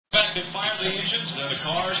Back, they fire the engines, and the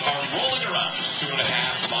cars are rolling around this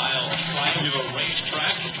 2.5-mile triangular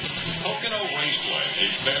racetrack, Pocono Raceway,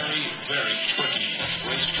 a very, very tricky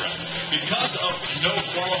racetrack. Because of no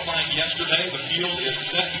qualifying yesterday, the field is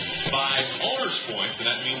set by owner's points, and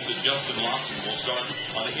that means that Justin Lofton will start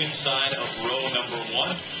on the inside of row number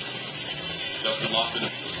 1. Justin Lofton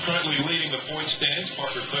is currently leading the point standings.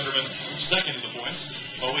 Parker Klingerman second in the points.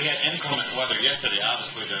 Well, we had inclement weather yesterday,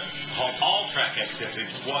 obviously, to halt all track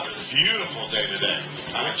activities. What a beautiful day today.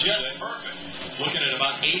 Just perfect. Looking at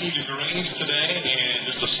about 80 degrees today and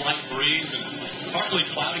just a slight breeze and partly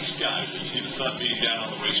cloudy skies. You see the sun beating down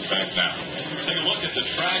on the racetrack now. Take a look at the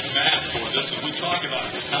track map for this as we talk about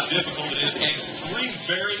how difficult it is, and 3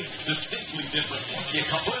 very distinctly different ones. Yeah,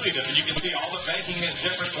 completely different. You can see all the banking is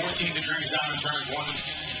different. 14 degrees down in turn 1,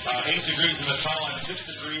 8 degrees in the tunnel, and 6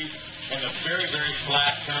 degrees in the very, very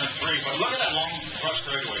flat turn 3. But look at that long brush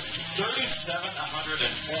straightaway.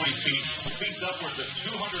 3,740 feet. Speeds upwards of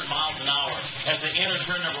 200 miles an hour as they enter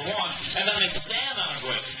turn number 1, and then they stand on a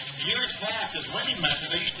brakes. Years past, as Wendy mentioned,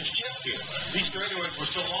 they used to shift here. These straightaways were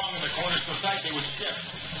so long and the corners so tight, they would shift.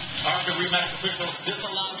 However, Remax officials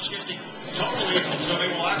disallowed shifting totally, so they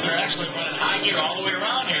will have to actually run in high gear all the way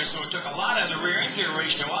around here, so it took a lot of the rear-end gear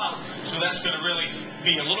ratio out. So that's going to really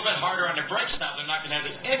be a little bit harder on the brakes now. They're not going to have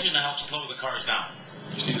the engine to help slow the cars down.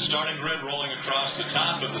 You see the starting grid rolling across the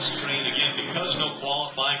top of the screen. Again, because no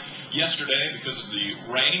qualifying yesterday, because of the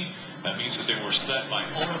rain, that means that they were set by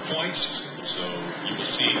owner points. So you will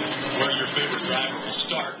see where your favorite driver will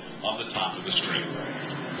start on the top of the screen.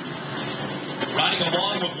 Riding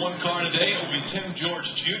along with one car today, it will be Tim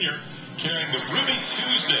George Jr. carrying the Ruby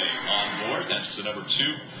Tuesday on board. That's the number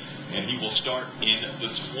 2. And he will start in the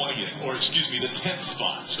 10th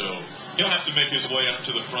spot. So he'll have to make his way up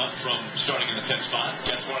to the front from starting in the 10th spot.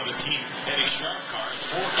 That's one of the team heavy sharp cars.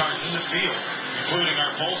 4 cars in the field, including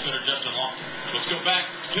our pole sitter, Justin Lofton. Let's go back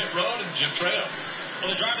to pit road and Jim Trejo. Well,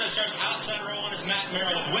 the driver that starts outside row 1 is Matt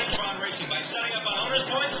Merrill with Wintron Racing. By setting up on owner's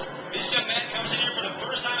points, this young man comes in here for the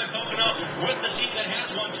first time at Pocono with the team that has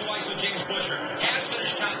won twice with James Busher, has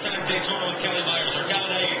finished top 10 in Daytona with Kelly Myers, or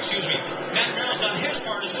Talladega, Matt Merrill's done his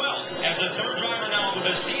part as well. As the 3rd driver now with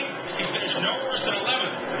his team, he's finished no worse than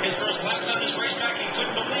 11th. His first laps on this racetrack, he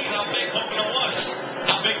couldn't believe how big Pocono was.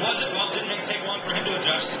 How big was it? Well, it didn't take long for him to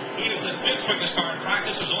adjust. He was the 5th quickest car in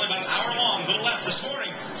practice. It was only about an hour long, a little less this morning.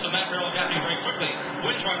 So Matt Merrill got me very quickly.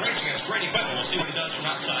 Wintron Racing has great equipment. We'll see what he does from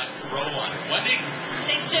outside row 1. Wendy?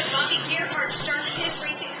 Thanks to Bobby Gerhardt, started his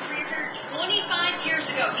racing career here 25 years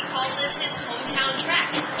ago. He called this his hometown track.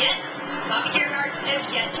 Yet, Bobby Gerhardt has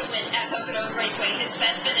yet to win at Pocono Raceway. His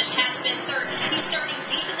best finish has been 3rd. He's starting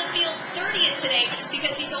deep in the field, 30th today,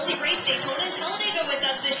 because he's only raced Daytona and Talladega with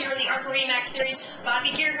us this year in the ARCA Remax Series. Bobby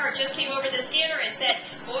Gerhardt just came over the scanner and said,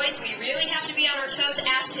 boys, we really have to be on our toes.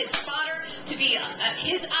 Asked his spotter to be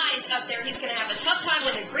his eyes up there. He's going to have a tough time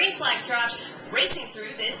when the green flag drops, racing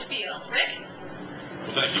through this field. Rick?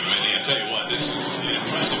 Well, thank you, Wendy. I tell you what, this is an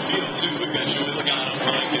impressive field, too. We've got Joey Logano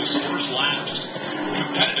playing his first laps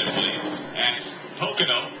competitively at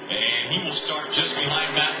Pocono, and he will start just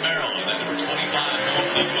behind Matt Merrill in that number 25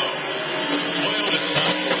 Home Depot. Toyota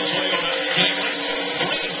Camry.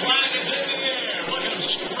 Green flag is in the air. Look at him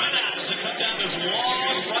spread out as they come down this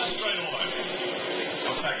long front straightaway.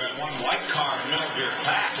 Looks like that one white car in the middle of your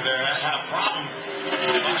pack there, that had a problem. A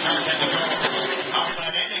lot of cars had to go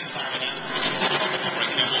outside and inside of that.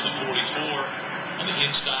 Frank Kimball, the 44, on the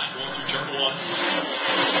inside, going through turn 1.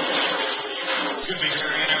 It's going to be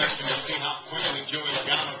very interesting to see how quickly Joey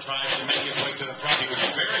Logano tries to make his way to the front. He was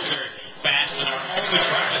very, very fast in our only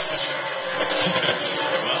practice session.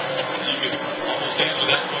 Well, you can almost answer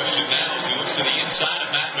that question now as he looks to the inside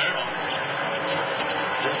of Matt Merrill.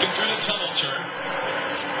 Working through the tunnel turn.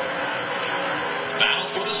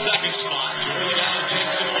 Battle for the 2nd spot. Joey Logano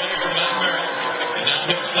takes it away from Matt Merrill. And now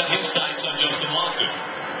he'll set his sights on Justin Lofton.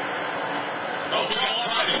 Oh, Charles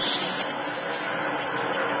Riders.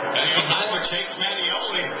 Behind Chase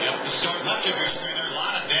Mattioli. Yep, the start Left of your screen there. A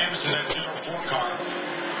lot of damage to that 04 car.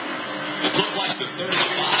 It looked like the 35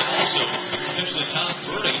 also, potentially Tom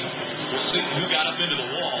Birdie. We'll see who got up into the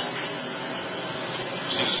wall.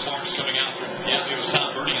 See the sparks coming out from, it was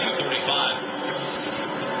Tom Birdie in the 35.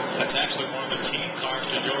 That's actually one of the team cars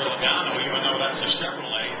to Joey Logano, even though that's a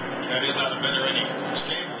Chevrolet. That is out of Benderini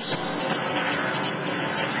Stables.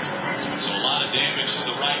 So a lot of damage to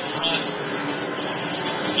the right front.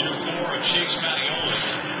 04 of Chase Mattioli.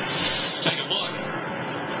 Take a look.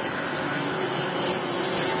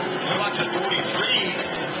 What about the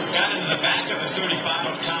 43? Got into the back of the 35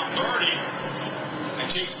 of Tom Birdie. And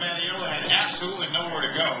Chase Mattioli had absolutely nowhere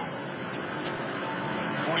to go.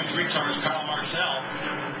 43 car is Kyle Martell.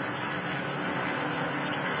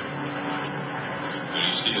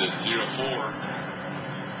 you see the 04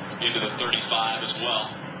 into the 35 as well.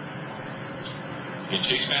 And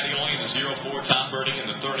Chase Mattioli in the 04, Tom Birdie in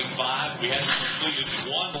the 35. We hadn't completed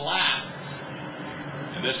one lap.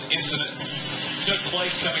 And this incident took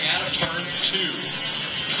place coming out of turn 2.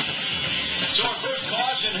 So our first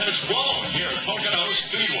caution has flown here at Pocono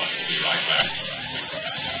Speedway. We'll be right back.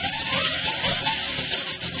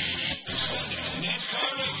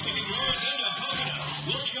 NASCAR racing roars into Pocono.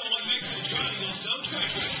 We'll show what makes the triangle so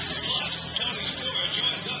treacherous. Plus, Tony Stewart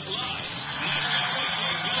joins us live. NASCAR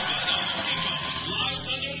racing goes by the honeycomb. Live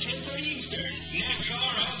Sunday, 10:30 Eastern. NASCAR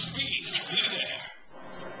on speed. Be there.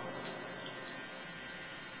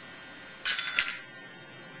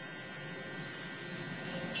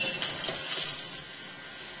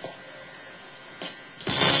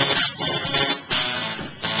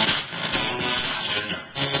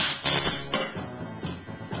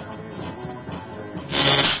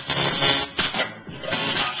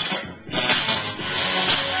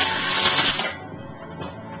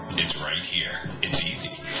 It's right here. It's easy.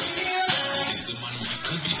 It's the money you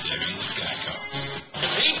could be saving with Geico.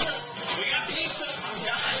 Pizza! We got pizza! I'm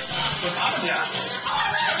dying. Papa John.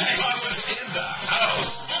 Papa's in the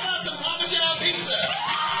house. How about some Papa John pizza?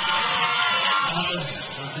 Papa's got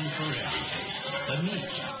something for every taste. The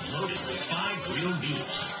meats, loaded with 5 real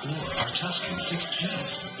meats. Or our Tuscan 6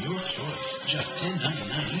 cheese. Your choice. Just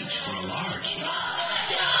 $10.99 each for a large.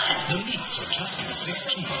 The meats are Tuscan 6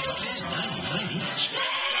 cheese. $10.99 each.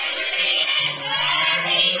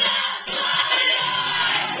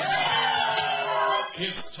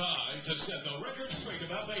 It's time to set the record straight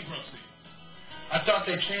about bankruptcy. I thought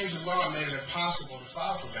they changed the law and made it impossible to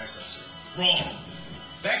file for bankruptcy. Wrong.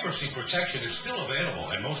 Bankruptcy protection is still available,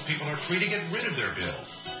 and most people are free to get rid of their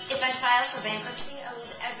bills. If I file for bankruptcy, I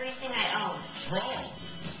lose everything I own. Wrong.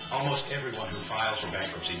 Almost everyone who files for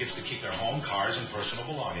bankruptcy gets to keep their home, cars, and personal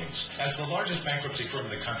belongings. As the largest bankruptcy firm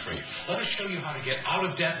in the country, let us show you how to get out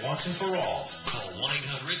of debt once and for all. Call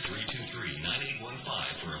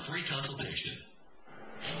 1-800-323-9815 for a free consultation.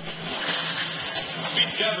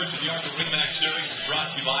 Speed's coverage of the ARCA RE/MAX Series is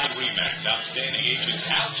brought to you by RE/MAX. Outstanding agents,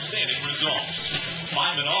 outstanding results.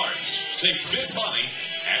 By Menards. Save big money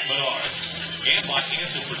at Menards. And by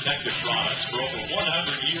Answer Protective Products. For over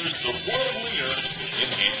 100 years, the world leader in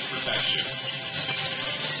hand protection.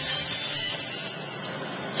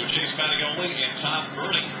 So Chase Mattioli and Tom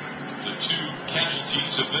Birdie, the two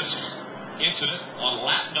casualties of this incident on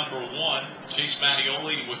lap number 1. Chase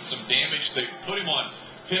Mattioli with some damage. They put him on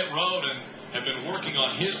pit road and have been working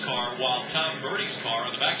on his car, while Tom Birdie's car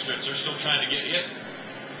on the backstretch, they're still trying to get it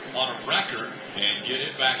on a record and get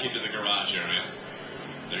it back into the garage area.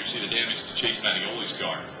 There you see the damage to Chase Mattioli's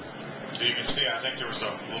car. So you can see, I think there was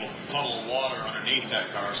a little puddle of water underneath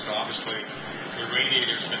that car, so obviously the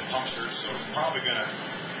radiator's been punctured, so probably going to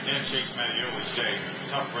end Chase Mattioli's day.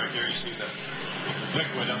 Tough break here. You see the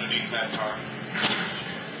liquid underneath that car.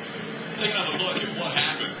 Take another look at what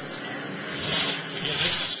happened. Again,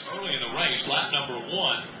 this is early in the race, lap number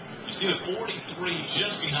 1. You see the 43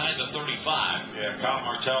 just behind the 35. Yeah, Kyle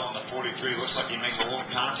Martell on the 43. Looks like he makes a little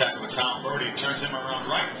contact with Tom Birdie. Turns him around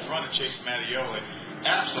right in front of Chase Mattioli.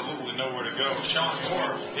 Absolutely nowhere to go. Sean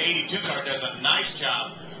Core, the 82 car, does a nice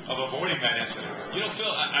job of avoiding that incident. You know,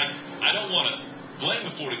 Phil, I don't want to blame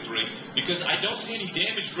the 43 because I don't see any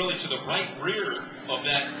damage really to the right rear of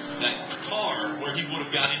that car where he would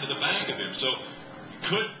have got into the back of him. So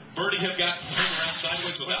could Birdie have gotten him around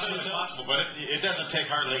sideways without Well, it? it's possible, but it doesn't take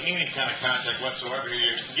hardly any kind of contact whatsoever.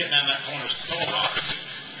 You're getting on that corner so hard.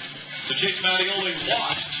 So Chase Mattioli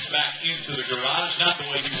walks back into the garage, not the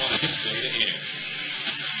way he wanted his day to end.